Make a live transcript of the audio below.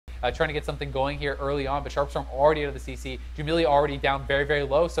trying to get something going here early on, but Sharpstorm already out of the CC. Jahmilli already down very, very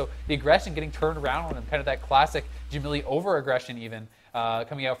low, so the aggression getting turned around on him, kind of that classic Jahmilli over-aggression even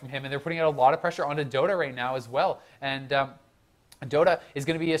coming out from him, and they're putting out a lot of pressure onto Dota right now as well. And Dota is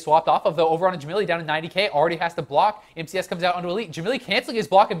going to be swapped off of, though, over on Jahmilli down to 90k, already has to block. MCS comes out onto Elite. Jahmilli canceling his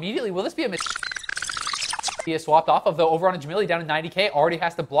block immediately. Will this be a mistake? He is swapped off of, though, over on Jahmilli down to 90k, already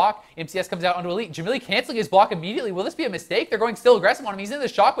has to block. MCS comes out onto Elite. Jahmilli canceling his block immediately. Will this be a mistake? They're going still aggressive on him. He's in the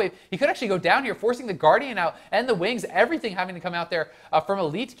shockwave. He could actually go down here, forcing the Guardian out and the Wings, everything having to come out there from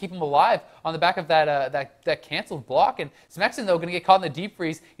Elite to keep him alive on the back of that canceled block. And Smexon, though, going to get caught in the deep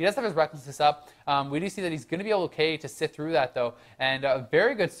freeze. He does have his Recklessness up. We do see that he's going to be okay to sit through that, though. And a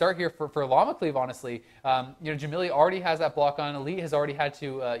very good start here for Lamacleve, honestly. Jahmilli already has that block on. Elite has already had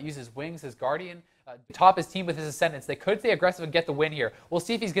to use his Wings, his Guardian. Top his team with his Ascendants. They could stay aggressive and get the win here. We'll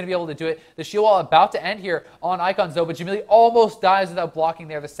see if he's going to be able to do it. The shield wall about to end here on Icons, though, but Jahmilli almost dies without blocking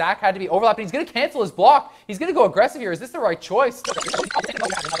there. The sack had to be overlapping. He's going to cancel his block. He's going to go aggressive here. Is this the right choice?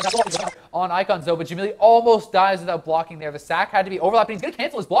 On Icons, though, but Jahmilli almost dies without blocking there. The sack had to be overlapping. He's going to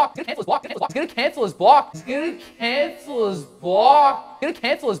cancel his block. He's going to cancel his block. He's going to cancel his block. He's going to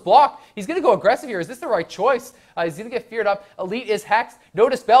cancel his block. He's going to go aggressive here. Is this the right choice? He's going to get feared up. Elite is hexed. No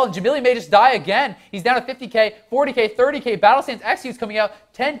Dispel, and Jahmilli may just die again. He's down to 50k, 40k, 30k. Battle Stance executes coming out.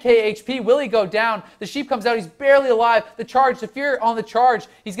 10k HP. Will he go down? The Sheep comes out. He's barely alive. The charge, the fear on the charge.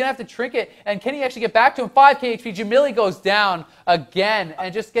 He's going to have to trinket. And can he actually get back to him? 5k HP. Jahmilli goes down again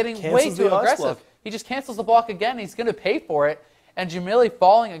and just getting way too aggressive. He just cancels the block again. He's going to pay for it. And Jahmilli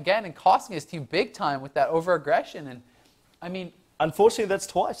falling again and costing his team big time with that over-aggression. And, I mean... Unfortunately, that's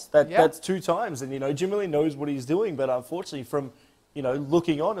twice. That's 2 times. And, Jahmilli knows what he's doing. But unfortunately, from,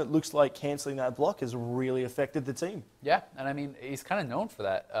 looking on, it looks like cancelling that block has really affected the team. Yeah, and I mean, he's kind of known for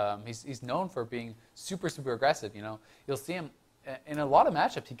that. He's known for being super, super aggressive, You'll see him in a lot of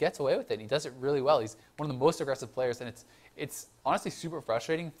matchups. He gets away with it, and he does it really well. He's one of the most aggressive players, and it's honestly super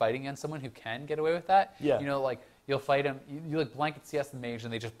frustrating fighting against someone who can get away with that. Yeah. You'll fight him, you blanket CS the mage,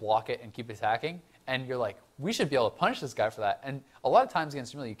 and they just block it and keep attacking. And you're like, we should be able to punish this guy for that. And a lot of times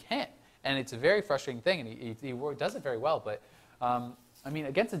against Jahmilli, you can't. And it's a very frustrating thing, and he does it very well. But, I mean,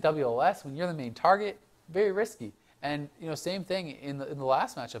 against a WLS, when you're the main target, very risky. And, same thing in the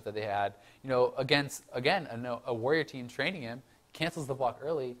last matchup that they had, against, again, a Warrior team training him, cancels the block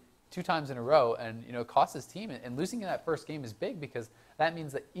early 2 times in a row, and, costs his team. And losing in that first game is big because that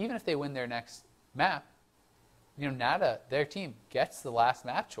means that even if they win their next map, Nada, their team, gets the last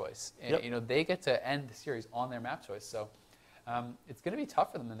map choice. And, yep. They get to end the series on their map choice. So it's going to be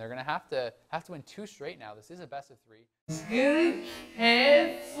tough for them, and they're going to have to win 2 straight now. This is a best of 3. He's going to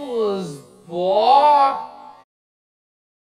cancel his block.